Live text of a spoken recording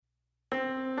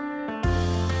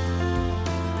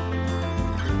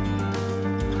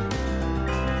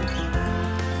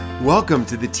Welcome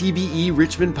to the TBE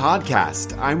Richmond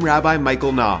podcast. I'm Rabbi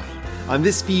Michael Knopf. On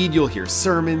this feed, you'll hear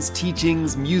sermons,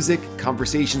 teachings, music,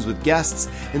 conversations with guests,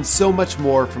 and so much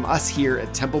more from us here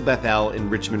at Temple Beth-El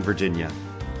in Richmond, Virginia.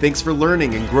 Thanks for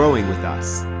learning and growing with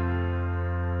us.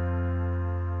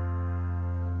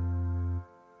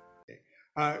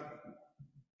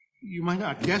 You might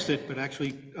not guess it, but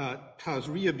actually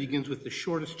Tazria begins with the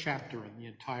shortest chapter in the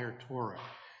entire Torah.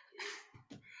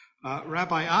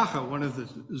 Rabbi Acha, one of the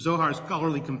Zohar's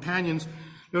scholarly companions,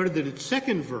 noted that its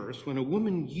second verse, when a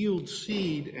woman yields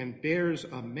seed and bears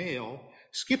a male,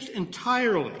 skips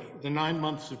entirely the 9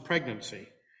 months of pregnancy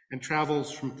and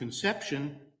travels from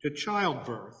conception to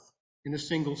childbirth in a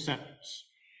single sentence.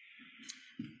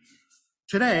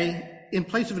 Today, in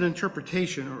place of an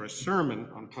interpretation or a sermon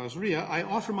on Tazria, I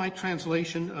offer my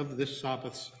translation of this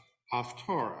Sabbath's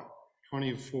Dvar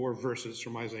 24 verses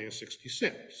from Isaiah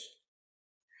 66.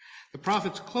 The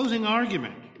prophet's closing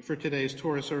argument for today's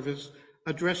Torah service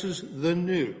addresses the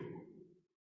new.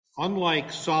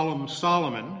 Unlike solemn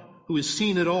Solomon, who has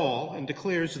seen it all and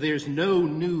declares there's no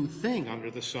new thing under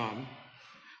the sun,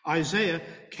 Isaiah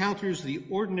counters the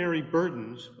ordinary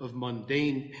burdens of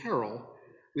mundane peril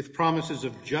with promises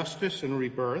of justice and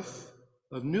rebirth,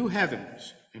 of new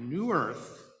heavens and new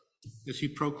earth, as he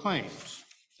proclaims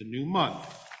the new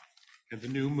month and the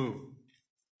new moon.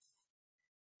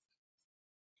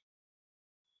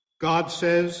 God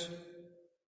says,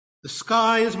 "The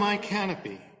sky is my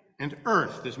canopy, and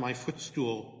earth is my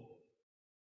footstool.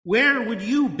 Where would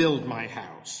you build my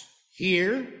house?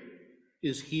 Here?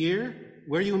 Is here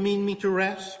where you mean me to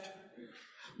rest?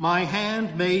 My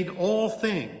hand made all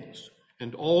things,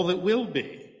 and all that will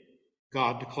be,"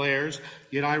 God declares,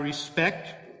 "yet I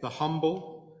respect the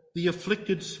humble, the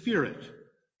afflicted spirit,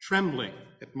 trembling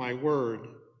at my word.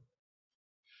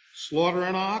 Slaughter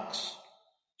an ox,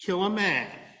 kill a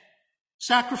man.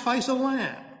 Sacrifice a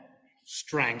lamb,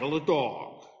 strangle a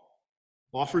dog.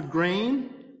 Offered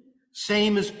grain,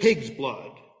 same as pig's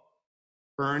blood.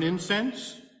 Burn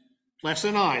incense, bless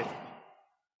an idol.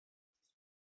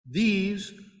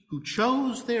 These who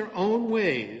chose their own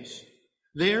ways,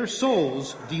 their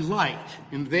souls delight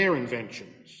in their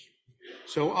inventions.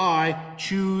 So I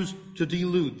choose to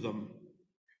delude them,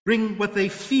 bring what they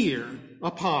fear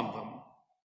upon them.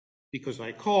 Because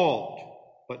I called,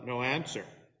 but no answer.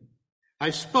 I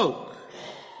spoke,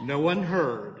 no one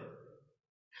heard.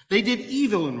 They did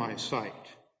evil in my sight,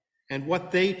 and what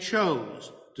they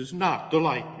chose does not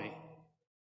delight me.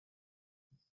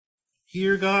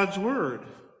 Hear God's word,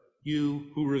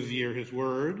 you who revere his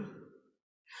word.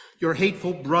 Your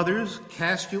hateful brothers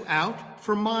cast you out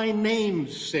for my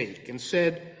name's sake and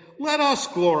said, "Let us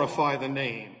glorify the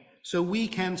name so we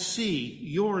can see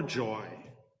your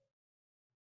joy."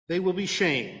 They will be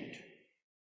shamed.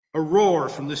 A roar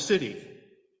from the city,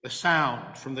 a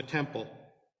sound from the temple,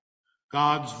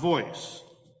 God's voice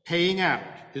paying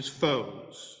out his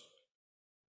foes.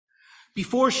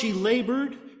 Before she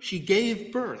labored, she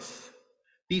gave birth.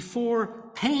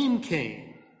 Before pain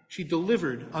came, she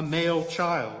delivered a male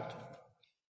child.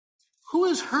 Who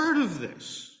has heard of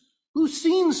this? Who's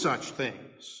seen such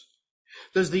things?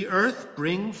 Does the earth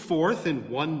bring forth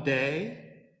in one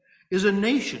day? Is a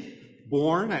nation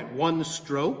born at one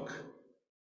stroke?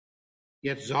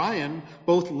 Yet Zion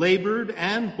both labored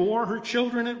and bore her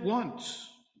children at once.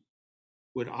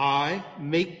 Would I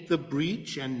make the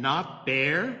breach and not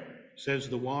bear, says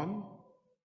the one?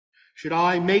 Should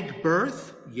I make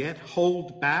birth, yet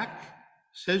hold back,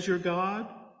 says your God?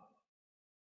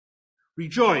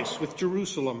 Rejoice with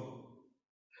Jerusalem.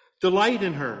 Delight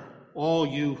in her, all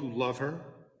you who love her.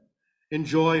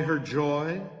 Enjoy her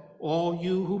joy, all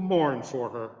you who mourn for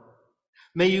her.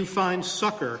 May you find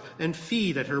succor and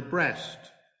feed at her breast.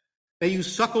 May you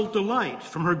suckle delight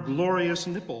from her glorious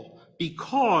nipple,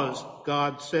 because,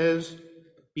 God says,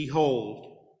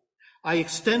 "Behold, I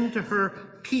extend to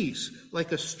her peace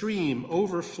like a stream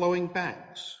overflowing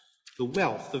banks, the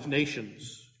wealth of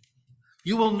nations.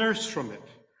 You will nurse from it,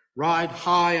 ride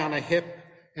high on a hip,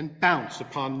 and bounce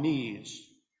upon knees.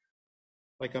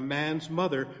 Like a man's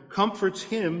mother comforts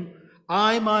him,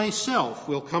 I myself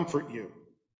will comfort you.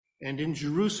 And in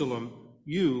Jerusalem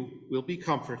you will be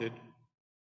comforted.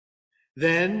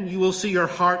 Then you will see your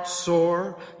heart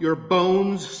soar, your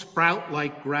bones sprout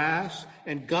like grass,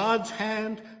 and God's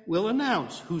hand will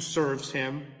announce who serves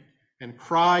him and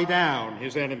cry down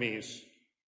his enemies.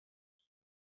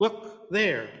 Look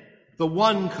there, the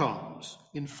one comes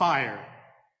in fire.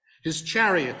 His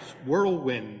chariots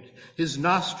whirlwind, his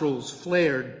nostrils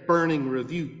flared burning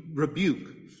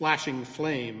rebuke, flashing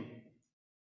flame.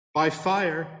 By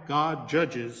fire God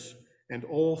judges, and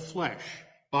all flesh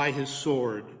by his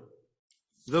sword.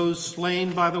 Those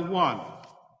slain by the one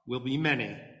will be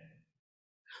many.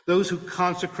 Those who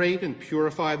consecrate and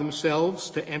purify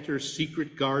themselves to enter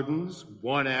secret gardens,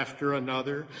 one after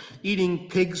another, eating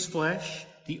pig's flesh,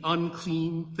 the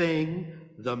unclean thing,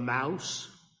 the mouse,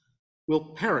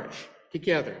 will perish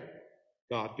together,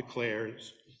 God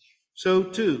declares. So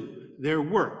too their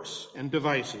works and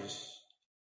devices.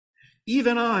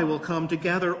 Even I will come to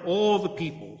gather all the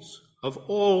peoples of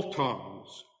all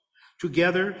tongues.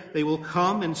 Together they will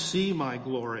come and see my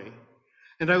glory,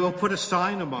 and I will put a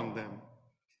sign among them.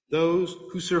 Those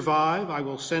who survive I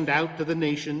will send out to the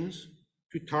nations,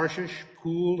 to Tarshish,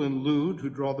 Pul, and Lud, who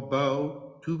draw the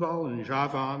bow, Tubal and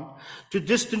Javan, to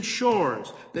distant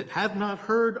shores that have not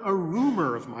heard a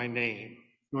rumor of my name,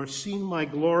 nor seen my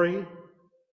glory,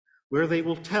 where they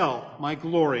will tell my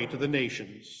glory to the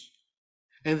nations.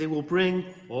 And they will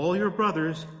bring all your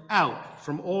brothers out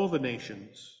from all the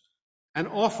nations, an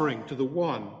offering to the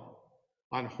one,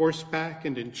 on horseback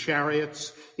and in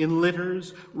chariots, in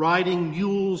litters, riding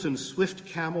mules and swift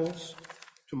camels,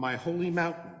 to my holy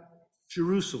mountain,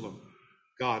 Jerusalem,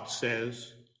 God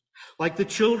says. Like the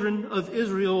children of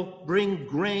Israel, bring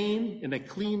grain in a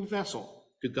clean vessel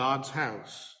to God's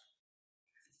house.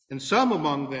 And some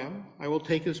among them I will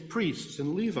take as priests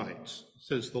and Levites,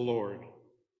 says the Lord.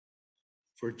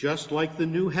 For just like the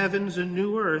new heavens and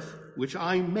new earth, which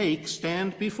I make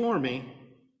stand before me,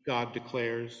 God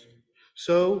declares,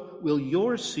 so will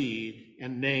your seed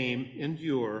and name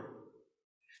endure.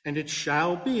 And it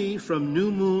shall be from new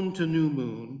moon to new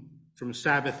moon, from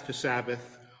Sabbath to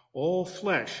Sabbath, all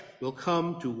flesh will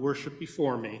come to worship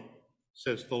before me,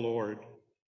 says the Lord.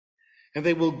 And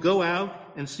they will go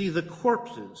out and see the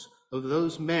corpses of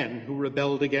those men who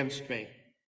rebelled against me.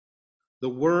 The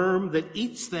worm that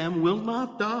eats them will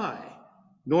not die,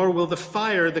 nor will the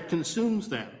fire that consumes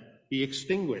them be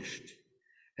extinguished,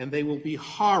 and they will be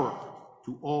horror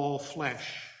to all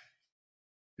flesh.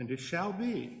 And it shall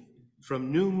be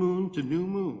from new moon to new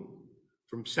moon,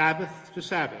 from Sabbath to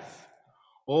Sabbath,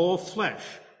 all flesh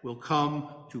will come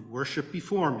to worship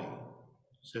before me,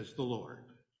 says the Lord.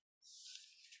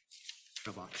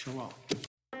 Shabbat Shalom.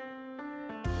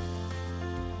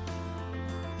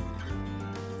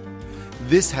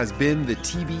 This has been the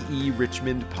TBE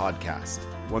Richmond podcast.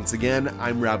 Once again,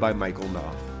 I'm Rabbi Michael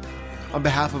Knopf. On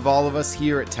behalf of all of us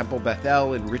here at Temple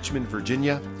Bethel in Richmond,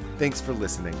 Virginia, thanks for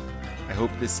listening. I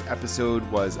hope this episode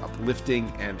was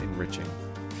uplifting and enriching.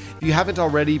 If you haven't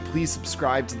already, please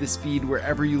subscribe to this feed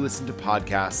wherever you listen to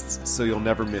podcasts so you'll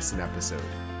never miss an episode.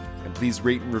 And please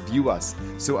rate and review us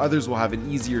so others will have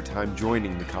an easier time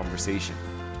joining the conversation.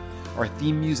 Our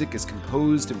theme music is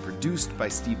composed and produced by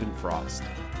Stephen Frost.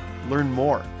 Learn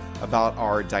more about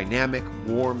our dynamic,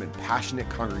 warm, and passionate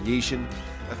congregation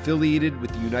affiliated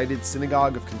with the United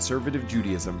Synagogue of Conservative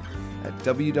Judaism at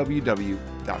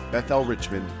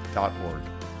www.bethelrichmond.org.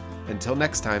 Until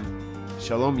next time,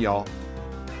 Shalom, y'all.